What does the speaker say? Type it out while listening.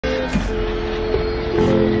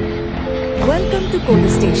Welcome to Coder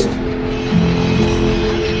Station.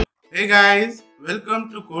 Hey guys, welcome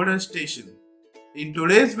to Coder Station. In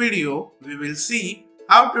today's video, we will see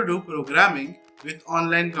how to do programming with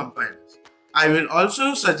online compilers. I will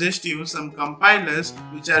also suggest you some compilers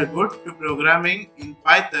which are good to programming in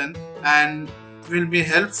Python and will be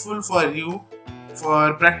helpful for you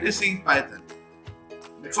for practicing Python.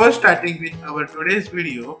 Before starting with our today's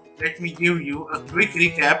video, let me give you a quick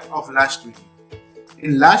recap of last video.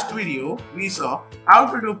 In last video, we saw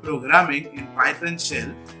how to do programming in Python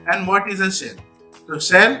shell and what is a shell. So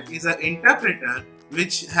shell is an interpreter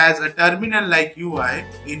which has a terminal-like UI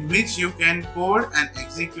in which you can code and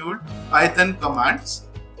execute Python commands,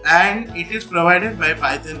 and it is provided by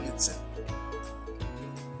Python itself.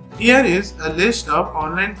 Here is a list of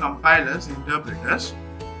online compilers interpreters: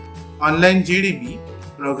 Online GDB,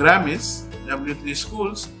 Programiz, W3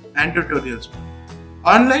 Schools, and Tutorials.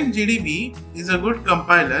 Online GDB is a good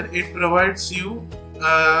compiler. It provides you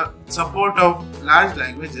support of large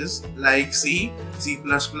languages like C, C++,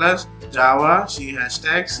 Java, C#,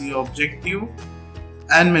 C Objective,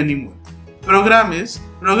 and many more. Programiz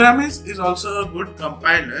is also a good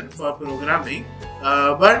compiler for programming,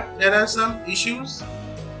 but there are some issues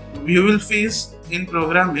you will face in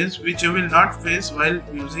Programiz which you will not face while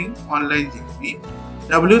using online GDB.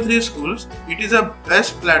 W3 Schools, it is a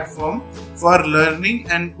best platform for learning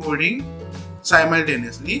and coding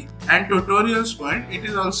simultaneously, and Tutorials Point, it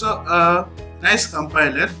is also a nice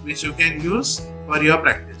compiler which you can use for your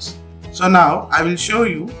practice. So now I will show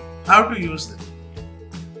you how to use them.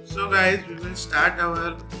 So guys, we will start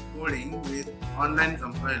our coding with online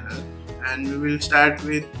compiler, and we will start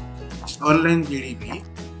with online GDB.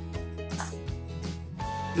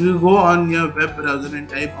 You go on your web browser and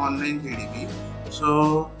type online GDB.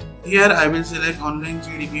 So here I will select online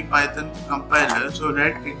GDB Python compiler so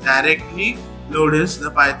that it directly loads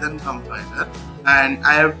the Python compiler, and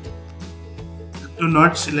I have to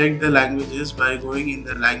not select the languages by going in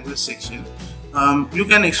the language section. You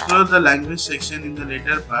can explore the language section in the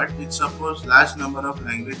later part, which supports large number of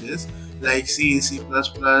languages like C, C++,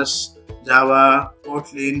 Java,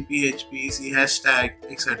 Kotlin, PHP, C#,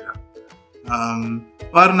 etc.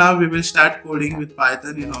 For now, we will start coding with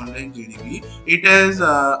Python in online GDB. It has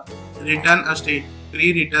written a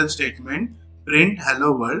pre-written statement, print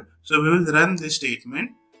hello world. So we will run this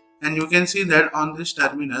statement, and you can see that on this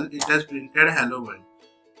terminal it has printed hello world.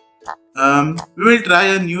 We will try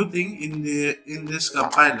a new thing in this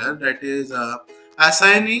compiler, that is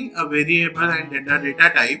assigning a variable and data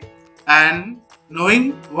type, and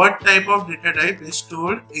knowing what type of data type is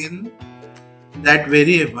stored in that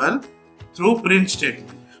variable through print statement.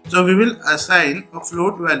 So we will assign a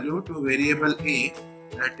float value to variable A,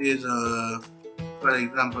 that is for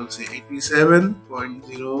example say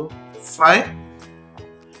 87.05,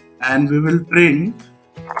 and we will print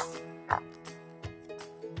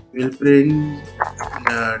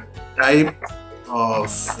the type of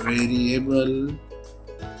variable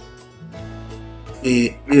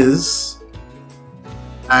A is,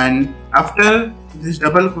 and after this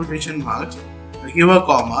double quotation marks give a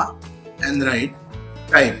comma and write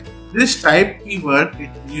type. This type keyword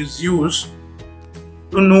is used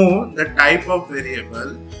to know the type of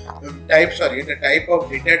variable, the type of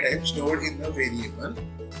data type stored in the variable.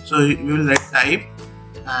 So we will write type,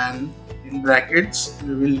 and in brackets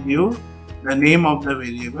we will give the name of the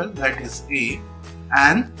variable, that is A,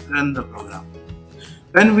 and run the program.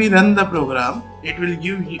 When we run the program, it will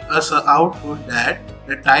give us an output that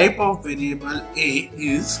the type of variable A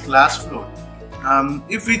is class float.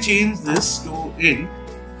 If we change this to int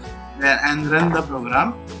and run the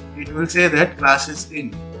program, it will say that class is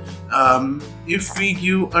int. If we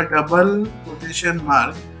give a double quotation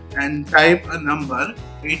mark and type a number,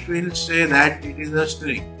 it will say that it is a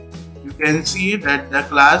string. You can see that the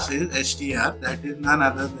class is str, that is none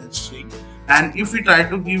other than string. And if we try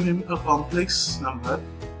to give him a complex number,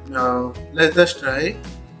 let's just try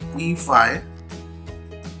e5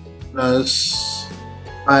 plus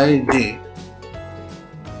 5j.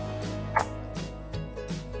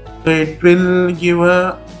 So it will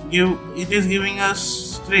it is giving us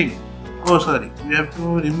string. Oh sorry, we have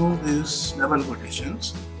to remove these double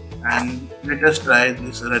quotations, and let us try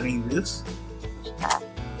this running this.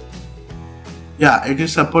 Yeah, it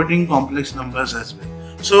is supporting complex numbers as well.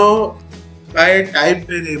 So by type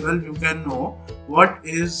variable you can know what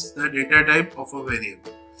is the data type of a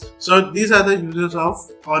variable. So these are the uses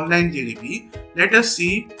of online GDB. Let us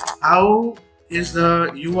see how is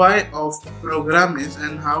the UI of Programiz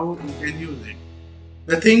and how you can use it.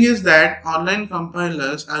 The thing is that online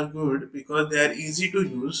compilers are good because they are easy to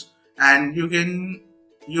use, and you can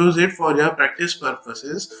use it for your practice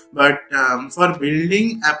purposes, but for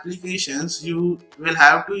building applications you will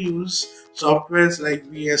have to use softwares like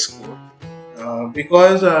VS Code,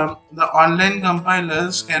 because the online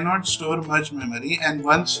compilers cannot store much memory, and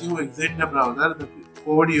once you exit the browser, the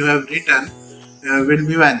code you have written will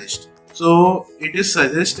be vanished. So it is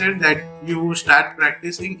suggested that you start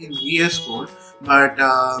practicing in VS Code, but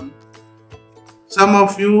some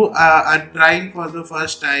of you are trying for the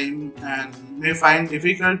first time and may find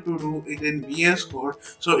difficult to do it in VS Code.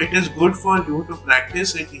 So it is good for you to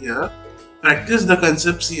practice it here, practice the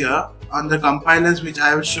concepts here on the compilers which I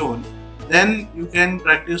have shown. Then you can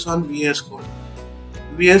practice on VS Code.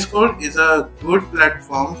 VS Code is a good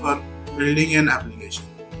platform for building an application.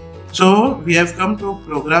 So we have come to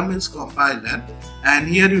Programiz compiler, and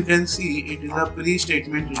here you can see it is a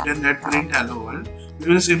pre-statement written that print hello world. We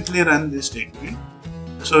will simply run this statement.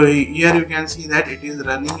 So here you can see that it is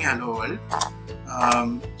running hello world.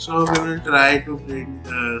 So we will try to print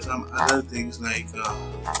some other things like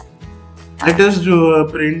let us do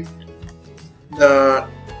print the.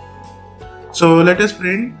 So let us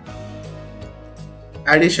print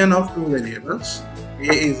addition of two variables. A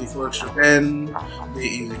is equals to 10,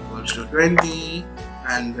 B is equals to 20,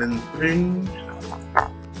 and then print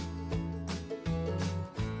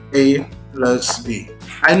A plus B.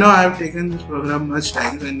 I know I have taken this program much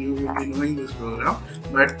times and you will be knowing this program,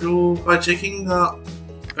 but for checking the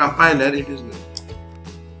compiler it is good.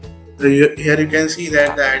 So here you can see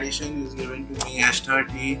that the addition is given to me as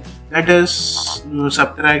 30. Let us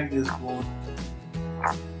subtract this both.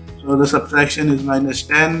 So the subtraction is minus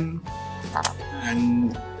 10,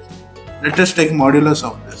 and let us take modulus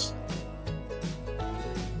of this.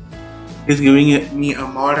 It is giving me a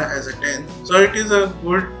mod as a 10. So it is a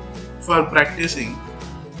good for practicing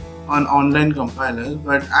on online compilers,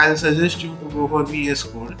 but I'll suggest you to go for VS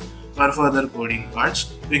Code for further coding parts,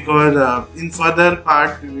 because in further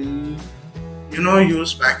part we will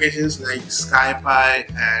use packages like SciPy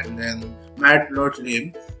and then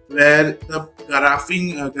Matplotlib, where the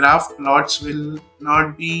graph plots will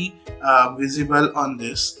not be visible on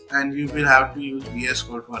this, and you will have to use VS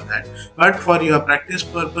Code for that. But for your practice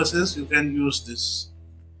purposes you can use this.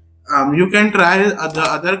 You can try the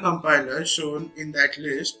other compilers shown in that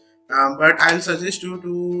list, but I'll suggest you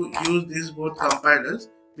to use these both compilers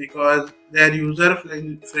because they are user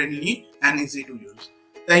friendly and easy to use.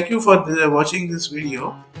 Thank you for watching this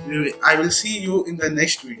video. I will see you in the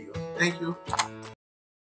next video. Thank you.